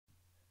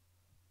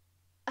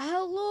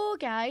Hello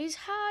guys,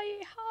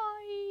 hi,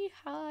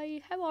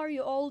 how are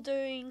you all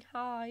doing?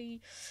 Hi.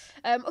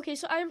 Okay,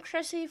 so I'm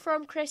Chrissy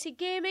from Chrissy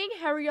Gaming.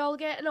 How are y'all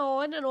getting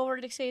on? I know I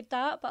already said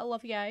that, but I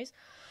love you guys.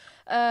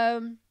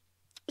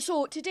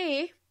 So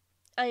today,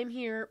 I'm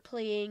here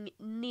playing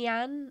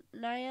NYAN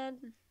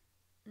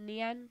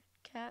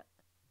Cat.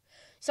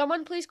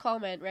 Someone please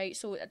comment, right?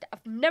 So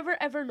I've never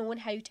ever known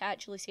how to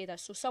actually say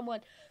this, so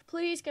someone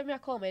please give me a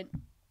comment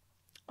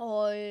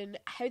on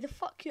how the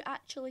fuck you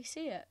actually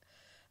say it.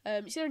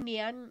 It's either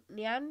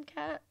NYAN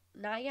Cat,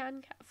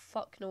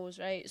 fuck knows,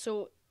 right?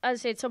 So,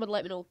 as I said, someone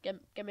let me know.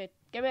 Give me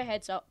a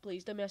heads up,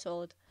 please. Do me a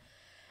solid.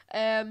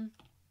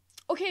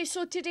 Okay,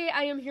 so today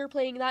I am here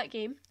playing that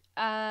game,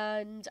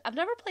 and I've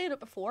never played it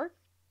before.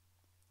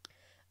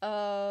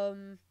 I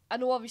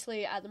know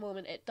obviously at the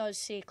moment it does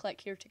say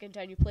click here to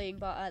continue playing,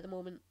 but at the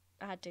moment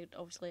I had to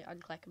obviously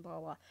unclick and blah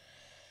blah.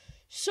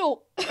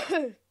 So,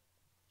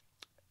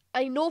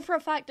 I know for a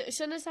fact that as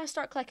soon as I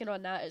start clicking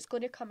on that, it's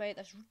going to come out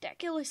this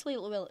ridiculously,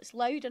 well, it's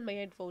loud in my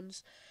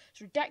headphones, it's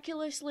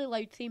ridiculously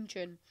loud theme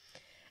tune.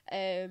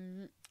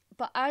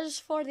 But as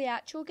for the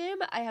actual game,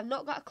 I have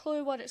not got a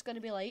clue what it's going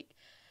to be like.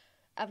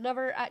 I've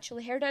never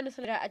actually heard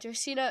anything about it. I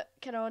just seen it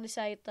kind of on the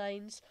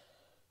sidelines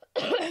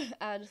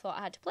and thought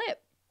I had to play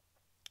it.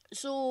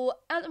 So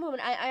at the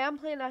moment, I am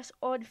playing this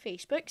on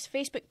Facebook. It's a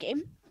Facebook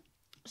game,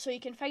 so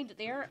you can find it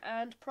there,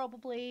 and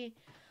probably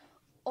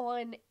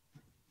on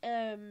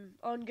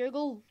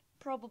Google,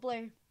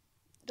 probably,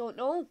 don't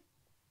know.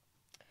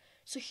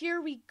 So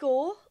here we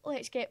go,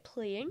 let's get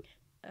playing.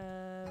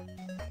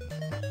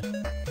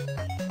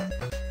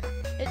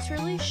 It's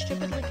really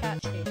stupidly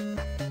catchy.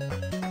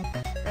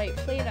 Right,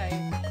 play now,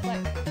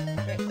 click,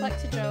 right, click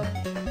to jump.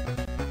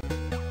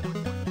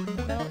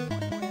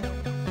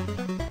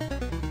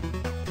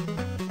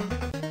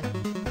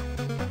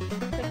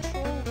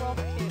 Control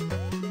rocket,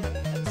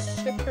 it's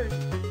super,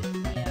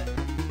 yeah.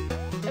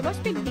 It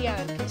must be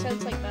NYAN, because it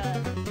sounds like man.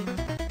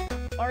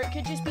 Or it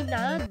could just be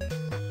Nan.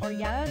 Or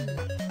Yan.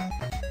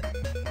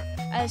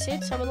 As I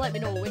said, someone let me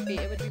know, it would be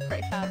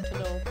pretty fab to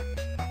know.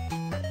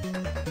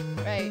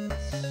 Right.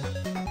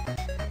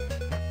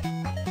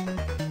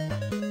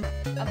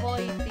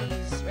 Avoid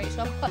these. Right,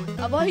 so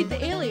avoid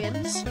the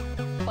aliens,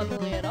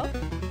 funnily enough.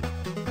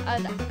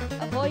 And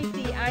avoid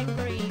the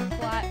angry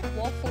black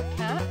waffle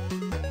cat.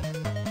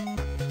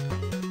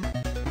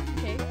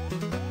 Okay.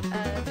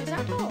 And is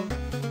that all?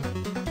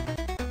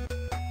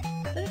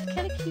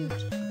 Kind of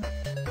cute.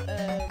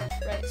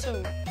 Right,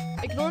 so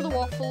ignore the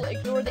waffle,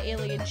 ignore the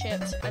alien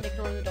chips, and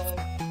ignore the dog.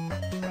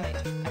 Right,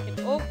 I can.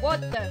 Oh,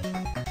 what the?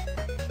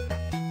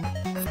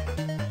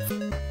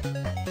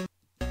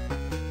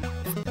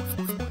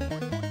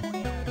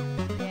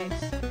 Yeah,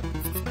 yes.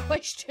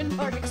 Question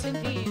marks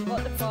indeed.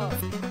 What the fuck?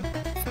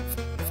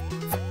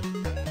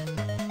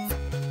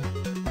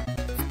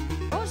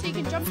 Oh, so you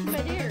can jump in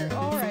midair.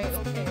 All right,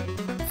 okay.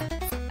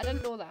 I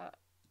didn't know that.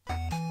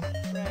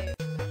 Right.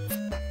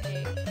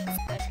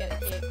 Let's get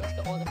the cake. Let's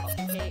get all the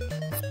fucking cake.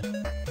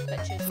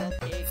 Bitches love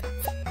cake.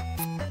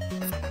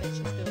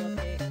 Bitches do love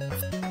cake.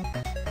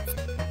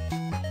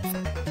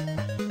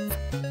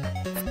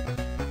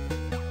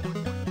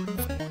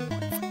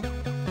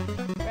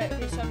 Right,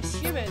 okay, so I'm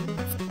assuming.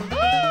 Oh!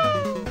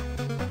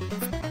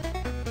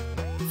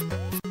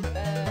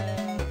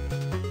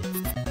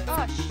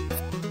 Gosh.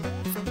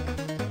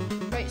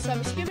 Right, so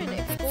I'm assuming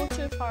if you go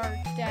too far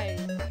down,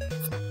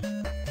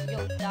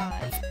 you'll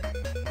die.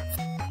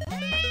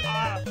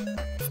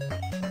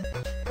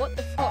 What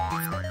the fuck?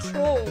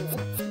 Troll.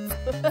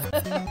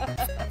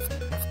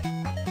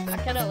 I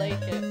kinda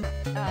like it.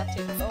 I have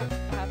to admit.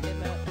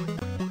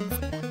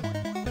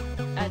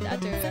 I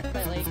do, I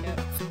quite like it.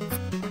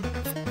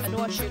 I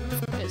know I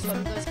shouldn't, but it's one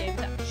of those games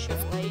that I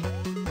shouldn't like.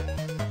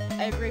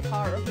 Every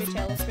part of me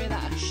tells me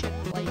that I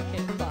shouldn't like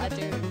it, but I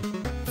do.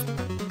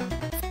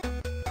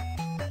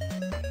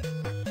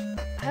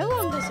 How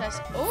long does this?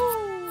 Oh!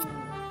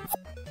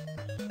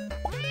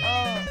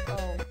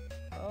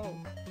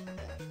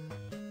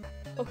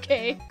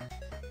 Okay.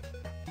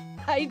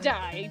 I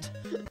died.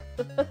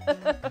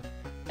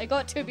 I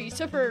got to be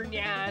super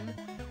NYAN,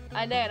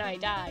 and then I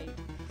died.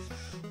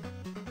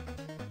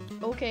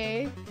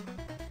 Okay.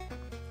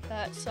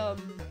 That's,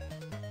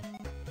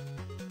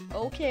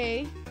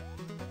 okay.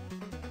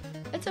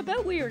 It's a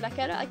bit weird. I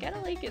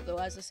kinda like it though,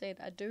 as I said.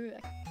 I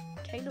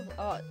kind of,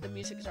 oh, the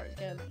music starts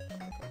again.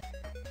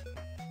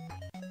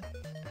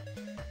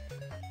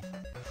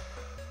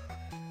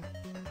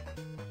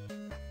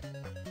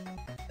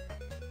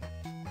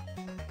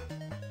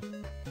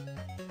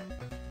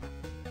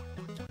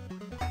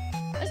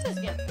 Let's do this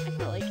again. I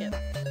kinda like it.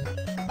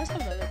 Let's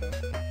have another go.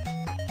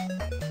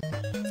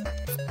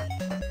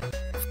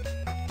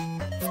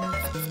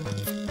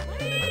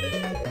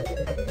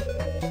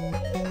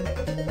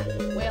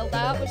 Well,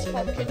 that was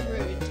fucking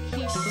rude.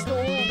 He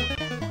stole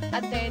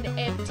and then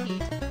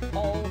emptied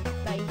all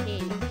my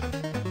cake.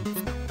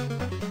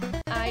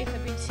 I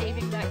have been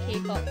saving that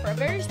cake up for a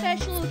very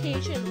special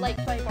occasion, like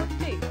my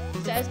birthday.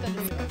 Because it is going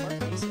to be my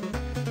birthday soon.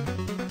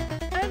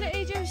 And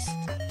it just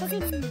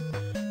fucking...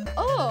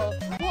 Oh,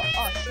 what?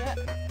 Oh shit.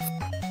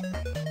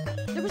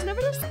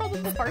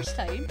 probably the first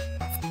time.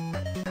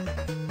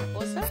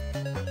 What's that?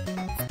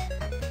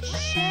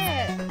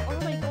 Shit! Oh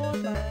my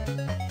god,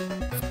 man.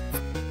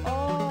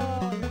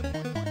 Oh,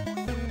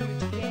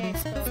 food,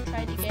 yes, but I'm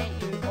trying to get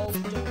you all the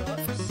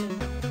donuts.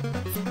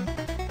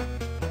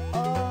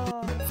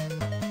 Oh.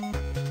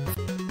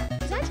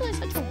 He's actually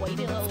such a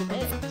whiny little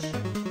bitch.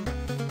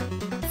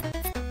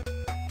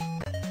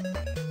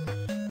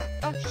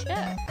 Oh shit.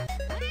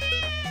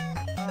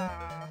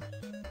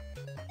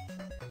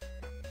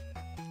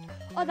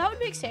 Oh, that would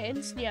make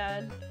sense,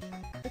 NYAN.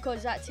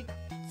 Because that's a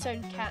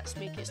sound cats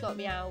make, it's not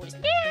meow, it's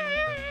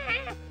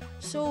meow.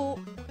 So,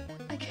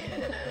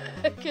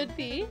 it could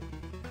be.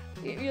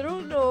 You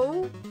don't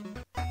know.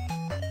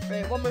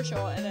 Right, one more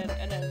shot and then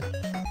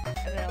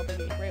I'll be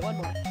me. Right, one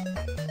more.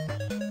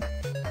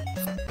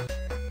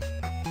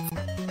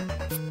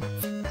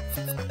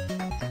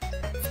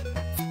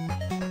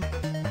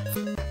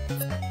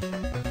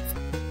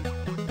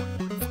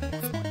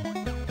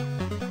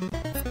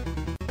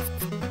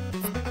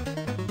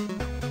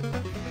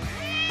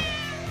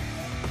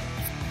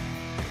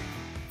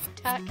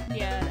 Attack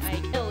NYAN, I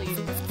kill you.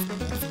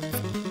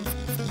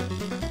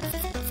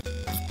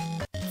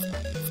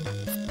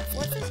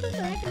 What does the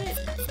magnet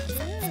do?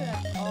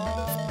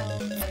 Oh,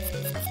 okay.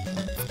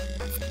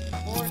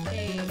 More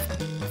cake.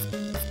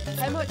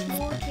 How much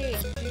more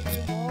cake do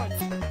you want?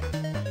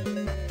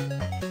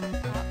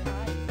 That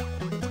high.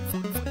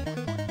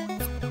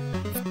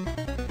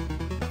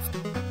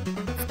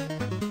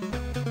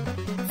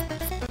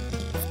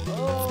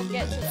 Oh,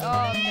 get to. Oh,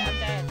 I'm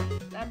dead.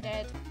 I'm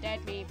dead. Dead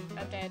me.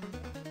 I'm dead.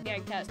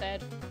 NYAN cat's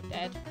dead.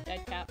 Dead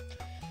cat.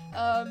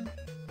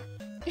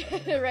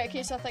 Right,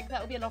 okay, so I think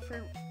that'll be enough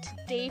for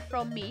today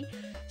from me.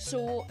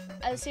 So,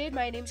 as I said,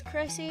 my name's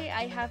Chrissy.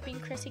 I have been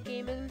Chrissy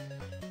Gaming,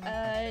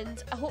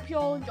 and I hope you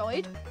all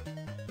enjoyed.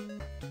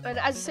 And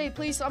as I say,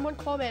 please someone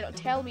comment or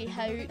tell me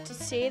how to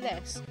say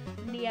this.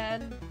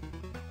 NYAN.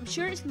 I'm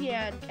sure it's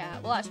NYAN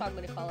cat. Well, that's what I'm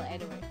going to call it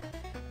anyway.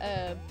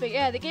 But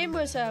yeah, the game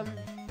was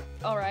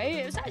alright.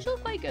 It was actually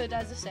quite good,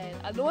 as I said.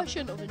 I know I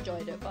shouldn't have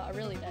enjoyed it, but I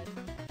really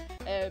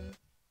did.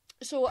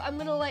 So I'm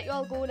gonna let you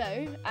all go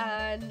now,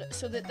 and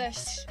so that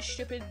this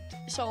stupid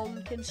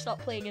song can stop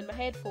playing in my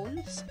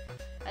headphones.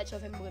 Actually,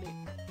 I think I'm gonna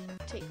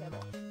take them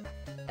off.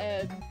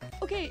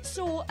 Okay,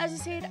 so as I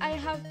said, I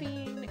have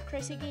been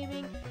Chrissy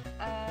Gaming,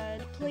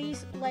 and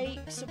please like,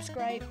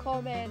 subscribe,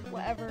 comment,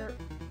 whatever.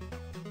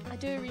 I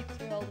do read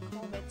through all the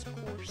comments, of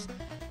course.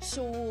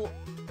 So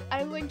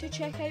I'm going to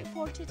check out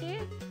for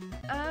today,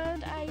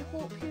 and I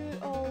hope you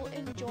all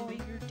enjoy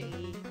your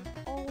day.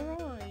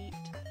 Alright.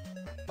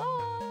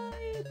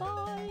 Bye!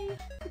 Bye!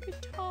 Have a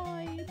good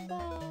time.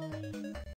 Bye!